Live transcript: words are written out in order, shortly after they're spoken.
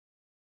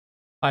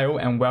Hi all,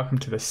 and welcome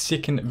to the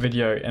second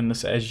video in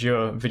this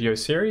Azure video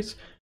series.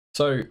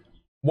 So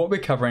what we're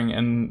covering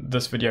in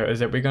this video is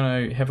that we're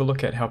going to have a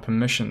look at how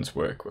permissions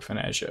work within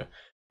Azure.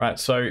 Right,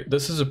 so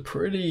this is a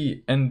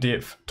pretty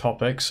in-depth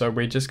topic, so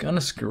we're just going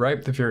to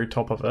scrape the very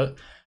top of it.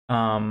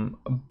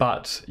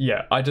 But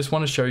yeah, I just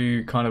want to show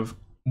you kind of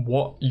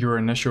what your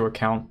initial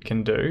account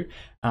can do,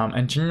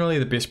 and generally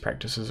the best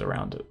practices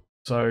around it.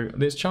 So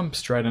let's jump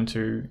straight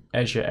into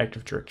Azure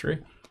Active Directory.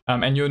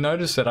 And you'll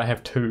notice that I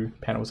have two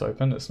panels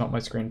open. It's not my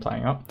screen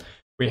playing up.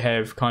 We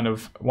have kind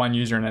of one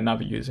user and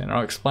another user, and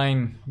I'll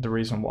explain the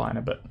reason why in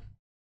a bit.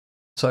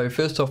 So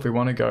first off, we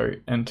want to go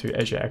into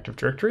Azure Active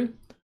Directory.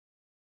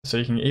 So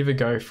you can either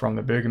go from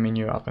the burger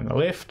menu up in the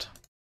left,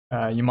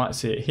 you might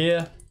see it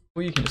here,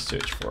 or you can just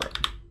search for it.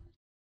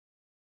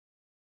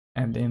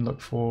 And then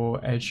look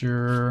for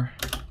Azure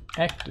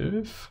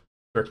Active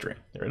Directory.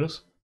 There it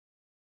is.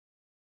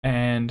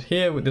 And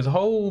here there's a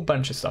whole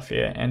bunch of stuff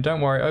here, and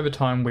don't worry, over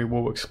time we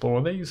will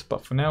explore these,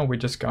 but for now we're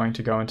just going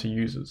to go into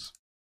users.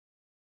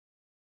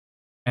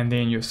 And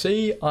then you'll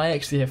see I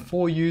actually have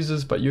 4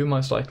 users, but you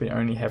most likely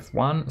only have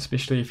 1,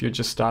 especially if you're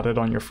just started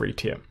on your free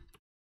tier.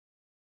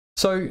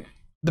 So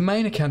the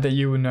main account that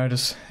you will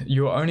notice,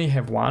 you'll only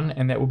have 1,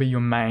 and that will be your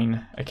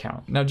main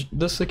account. Now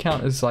this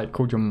account is like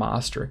called your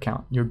master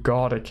account, your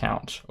god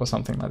account, or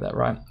something like that,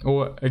 right?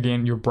 Or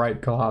again, your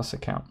break glass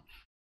account.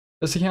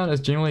 This account is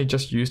generally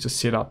just used to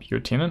set up your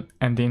tenant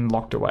and then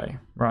locked away,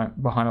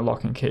 right, behind a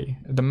lock and key.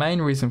 The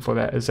main reason for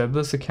that is that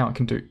this account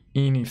can do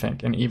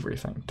anything and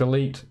everything.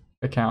 Delete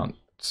accounts,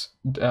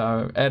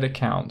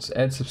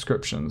 add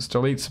subscriptions,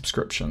 delete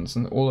subscriptions,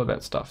 and all of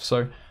that stuff.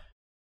 So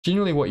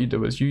generally what you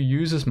do is you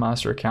use this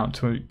master account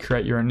to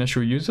create your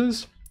initial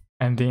users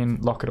and then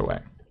lock it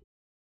away.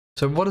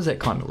 So what does that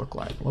kind of look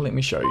like? Well, let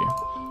me show you.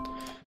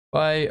 If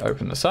I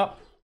open this up,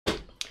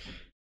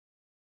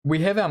 we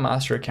have our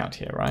master account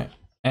here, right?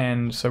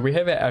 And so we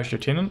have our Azure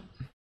tenant,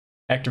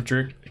 Active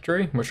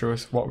Directory, which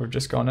was what we've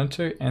just gone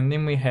into, and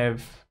then we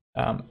have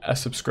a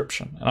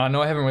subscription. And I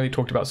know I haven't really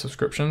talked about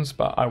subscriptions,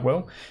 but I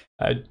will.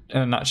 In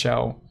a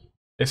nutshell,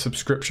 a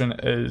subscription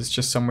is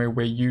just somewhere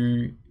where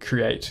you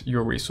create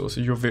your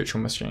resources, your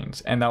virtual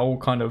machines, and they're all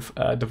kind of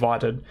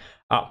divided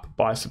up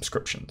by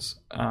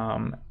subscriptions.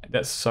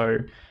 That's so,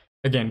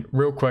 again,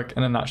 real quick,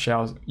 in a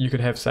nutshell, you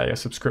could have, say, a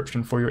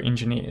subscription for your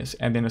engineers,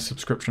 and then a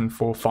subscription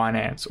for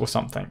finance or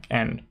something,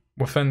 and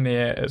within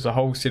there is a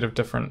whole set of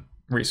different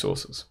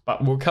resources,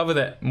 but we'll cover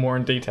that more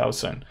in detail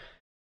soon.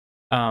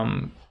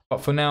 But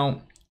for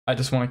now, I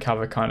just want to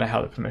cover kind of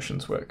how the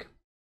permissions work.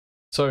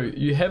 So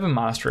you have a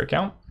master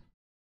account,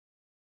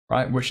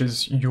 right, which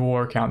is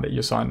your account that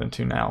you're signed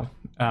into now.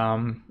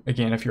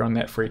 Again, if you're on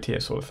that free tier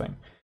sort of thing.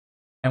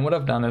 And what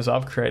I've done is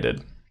I've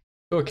created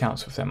 2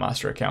 accounts with that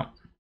master account,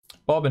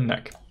 Bob and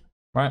Nick,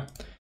 right?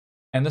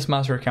 And this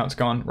master account's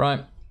gone,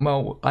 right,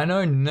 well, I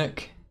know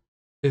Nick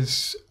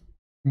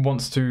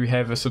wants to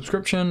have a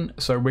subscription,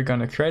 so we're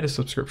going to create a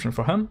subscription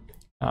for him,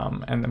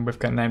 and then we've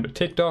got named it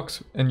Tech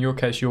Docs. In your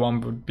case, your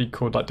one would be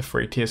called like the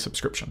free tier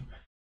subscription,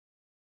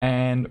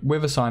 and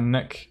we've assigned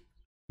Nick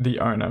the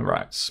owner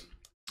rights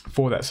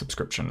for that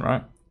subscription,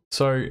 right?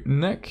 So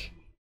Nick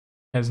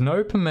has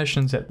no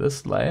permissions at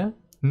this layer.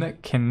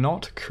 Nick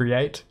cannot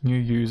create new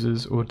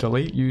users or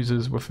delete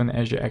users within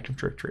Azure Active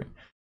Directory.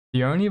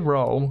 The only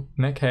role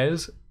Nick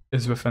has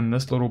is within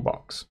this little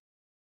box,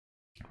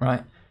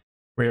 right?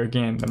 Where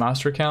again, the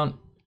master account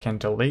can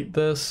delete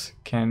this,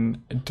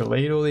 can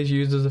delete all these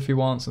users if he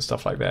wants and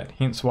stuff like that.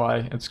 Hence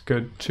why it's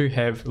good to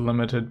have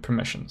limited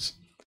permissions.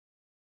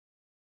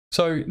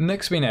 So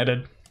Nick's been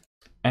added,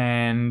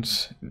 and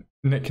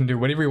Nick can do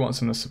whatever he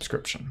wants in the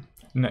subscription.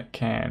 Nick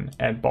can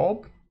add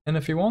Bob in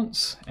if he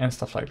wants and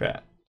stuff like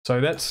that. So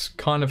that's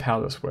kind of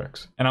how this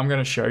works. And I'm going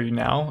to show you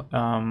now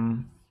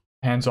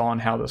hands-on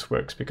how this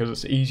works, because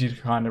it's easy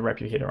to kind of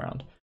wrap your head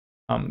around.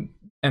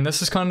 And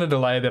this is kind of the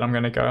layer that I'm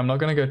going to go. I'm not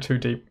going to go too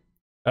deep,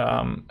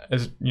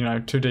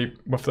 too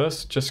deep with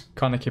this. Just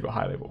kind of keep it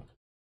high level.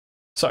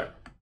 So,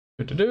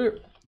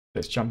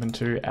 let's jump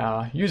into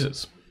our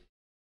users.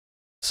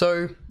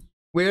 So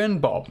we're in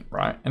Bob,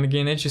 right? And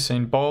again, as you've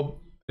seen, Bob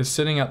is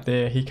sitting up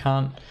there. He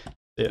can't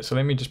see it. So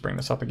let me just bring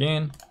this up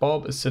again.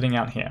 Bob is sitting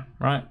out here,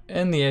 right?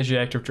 In the Azure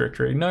Active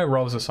Directory, no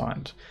roles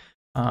assigned.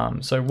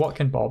 So what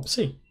can Bob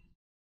see?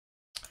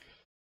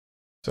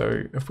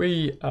 So if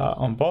we are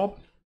on Bob,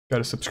 go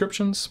to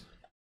subscriptions,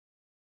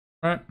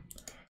 right?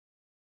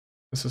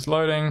 This is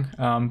loading.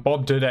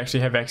 Bob did actually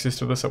have access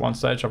to this at one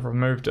stage. I've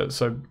removed it.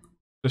 So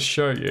to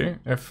show you,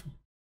 if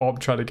Bob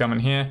tried to come in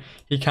here,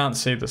 he can't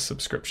see the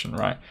subscription,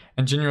 right?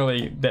 And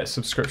generally that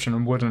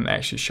subscription wouldn't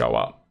actually show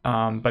up.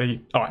 But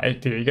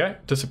there you go,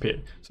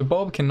 disappeared. So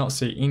Bob cannot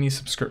see any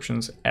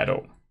subscriptions at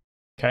all,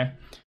 okay?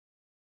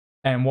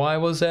 And why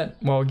was that?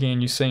 Well, again,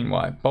 you've seen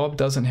why. Bob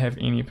doesn't have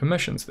any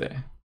permissions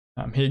there.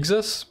 He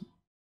exists,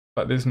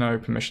 but there's no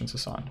permissions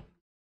assigned.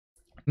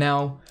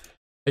 Now,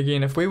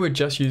 again, if we were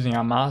just using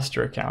our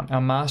master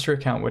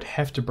account would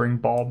have to bring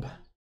Bob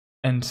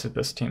into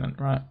this tenant,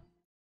 right?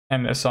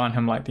 And assign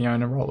him like the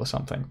owner role or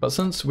something. But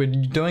since we're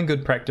doing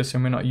good practice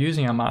and we're not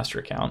using our master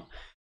account,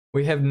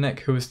 we have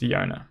Nick, who is the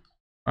owner,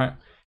 right?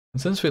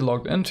 And since we're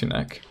logged into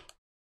Nick,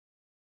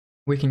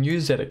 we can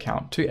use that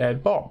account to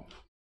add Bob.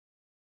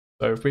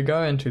 So if we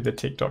go into the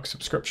TechDoc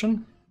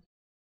subscription,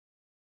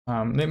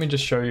 let me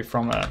just show you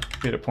from a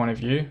better point of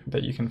view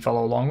that you can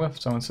follow along with.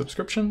 So in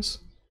subscriptions,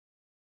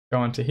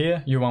 go into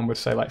here, your one would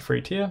say like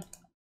free tier,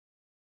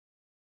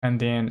 and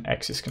then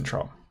access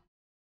control.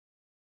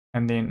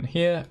 And then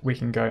here we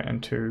can go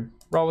into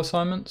role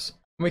assignments,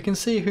 and we can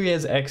see who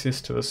has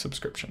access to the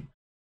subscription.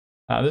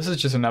 This is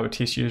just another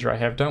test user I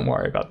have, don't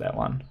worry about that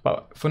one.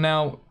 But for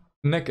now,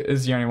 Nick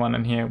is the only one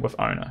in here with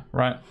owner,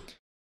 right?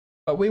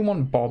 But we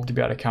want Bob to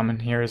be able to come in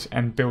here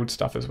and build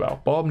stuff as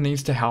well. Bob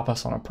needs to help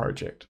us on a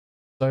project.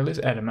 So let's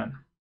add him in.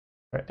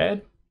 So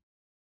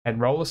add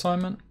role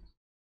assignment,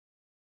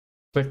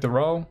 click the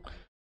role.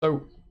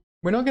 So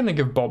we're not going to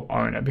give Bob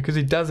owner because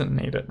he doesn't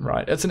need it,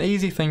 right? It's an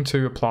easy thing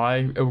to apply.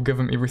 It will give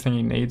him everything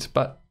he needs,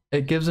 but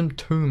it gives him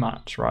too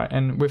much, right?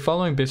 And we're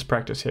following best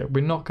practice here.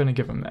 We're not going to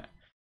give him that.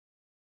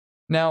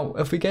 Now,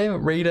 if we gave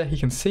him reader, he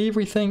can see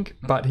everything,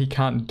 but he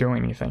can't do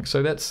anything.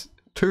 So that's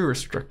too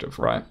restrictive,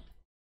 right?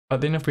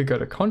 But then if we go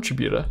to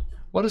contributor,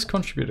 what does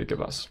contributor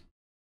give us?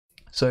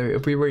 So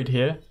if we read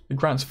here, it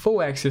grants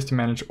full access to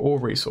manage all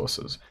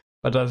resources,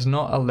 but does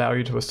not allow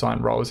you to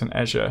assign roles in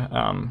Azure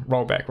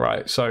rollback,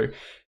 right? So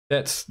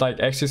that's like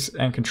access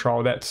and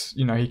control. That's,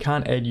 you know, he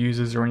can't add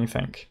users or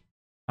anything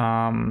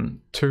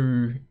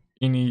to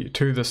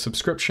the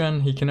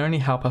subscription. He can only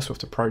help us with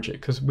the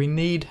project because we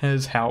need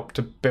his help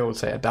to build,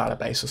 say, a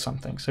database or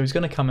something. So he's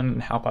going to come in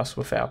and help us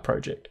with our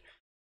project.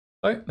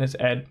 So let's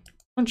add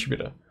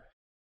contributor,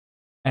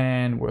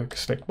 and we'll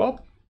select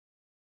Bob,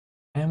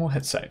 and we'll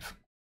hit save.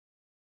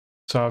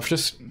 So I've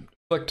just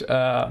clicked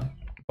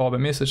Bob a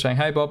message saying,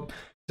 hey Bob,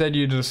 add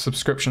you to the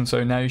subscription,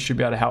 so now you should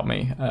be able to help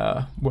me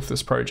with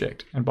this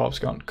project. And Bob's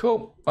gone,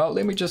 cool, well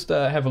let me just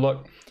have a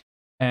look.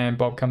 And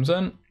Bob comes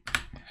in,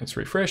 hits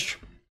refresh.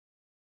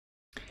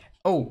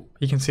 Oh,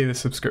 you can see the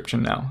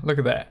subscription now, look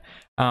at that.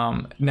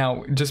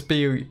 Now just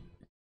be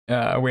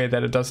aware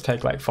that it does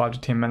take like 5 to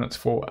 10 minutes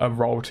for a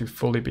role to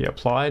fully be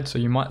applied, so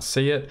you might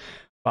see it,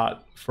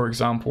 but for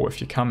example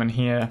if you come in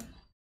here,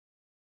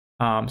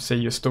 see,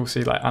 you still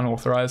see like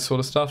unauthorized sort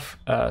of stuff.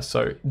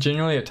 So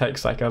generally it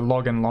takes like a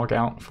log in, log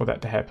out for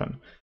that to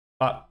happen.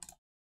 But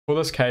for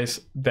this case,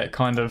 that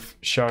kind of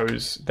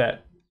shows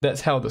that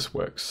that's how this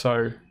works.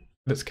 So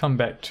let's come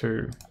back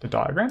to the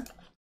diagram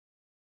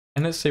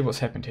and let's see what's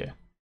happened here.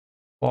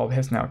 Bob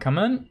has now come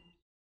in.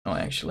 Oh,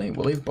 actually,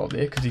 we'll leave Bob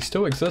there because he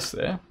still exists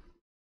there.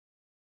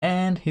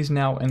 And he's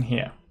now in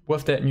here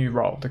with that new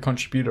role, the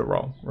contributor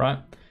role, right?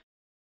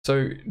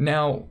 So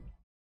now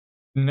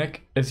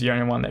Nick is the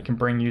only one that can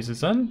bring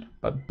users in,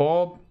 but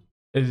Bob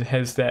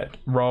has that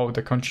role,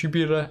 the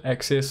contributor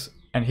access,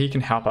 and he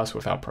can help us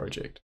with our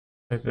project.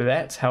 So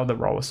that's how the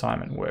role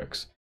assignment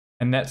works.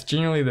 And that's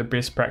generally the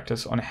best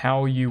practice on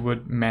how you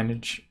would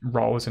manage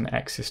roles and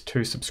access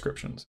to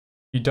subscriptions.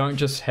 You don't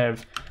just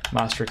have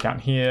master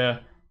account here,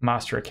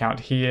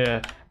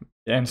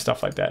 and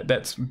stuff like that.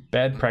 That's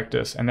bad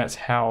practice, and that's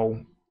how,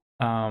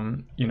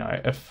 you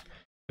know, if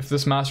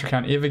this master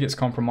account ever gets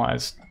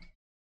compromised,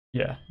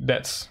 yeah,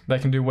 they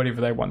can do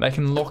whatever they want. They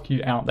can lock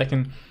you out. They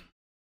can,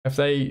 if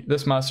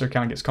this master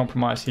account gets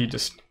compromised, he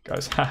just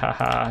goes, ha ha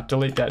ha,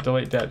 delete that,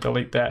 delete that,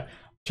 delete that,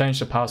 change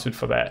the password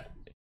for that.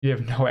 You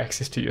have no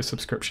access to your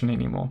subscription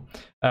anymore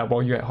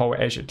while you're at whole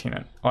Azure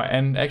tenant.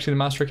 And actually the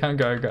master account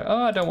go,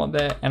 oh, I don't want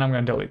that, and I'm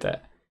going to delete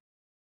that.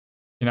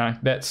 You know,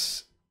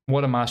 that's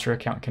what a master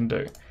account can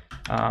do.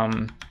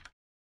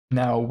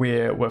 Now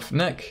we're with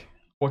Nick.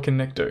 What can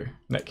Nick do?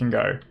 Nick can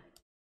go,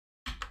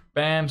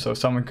 bam, so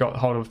someone got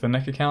hold of the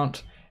Nick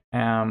account,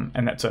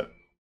 and that's it.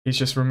 He's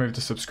just removed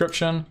the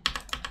subscription,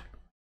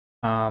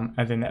 and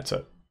then that's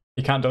it.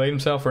 He can't delete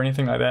himself or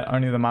anything like that.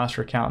 Only the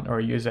master account or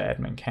a user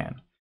admin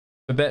can.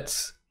 So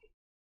that's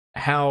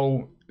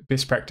how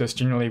best practice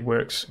generally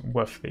works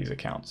with these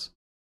accounts.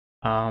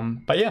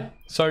 But yeah,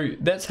 so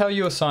that's how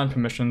you assign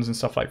permissions and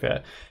stuff like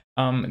that.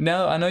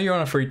 Now I know you're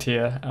on a free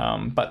tier,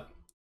 but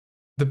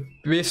the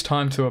best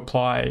time to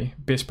apply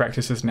best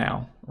practices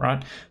now,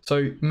 right?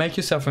 So make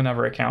yourself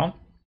another account,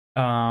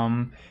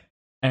 and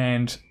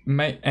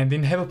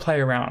then have a play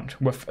around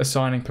with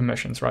assigning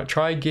permissions, right?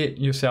 Try get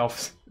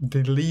yourself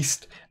the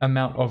least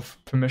amount of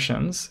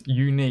permissions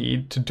you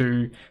need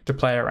to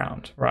play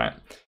around, right?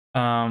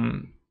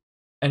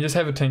 And just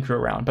have a tinker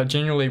around. But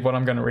generally what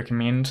I'm going to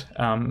recommend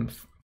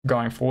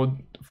going forward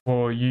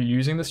for you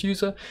using this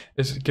user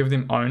is give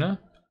them owner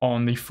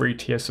on the free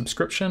tier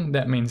subscription.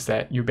 That means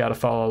that you'll be able to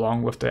follow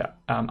along with the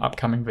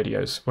upcoming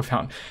videos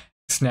without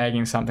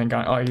snagging something,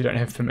 going, oh, you don't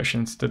have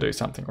permissions to do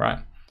something, right?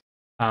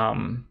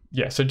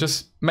 Yeah, so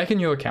just make a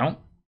new account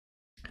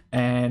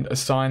and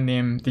assign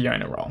them the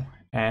owner role.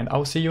 And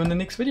I'll see you in the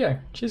next video.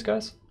 Cheers,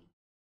 guys.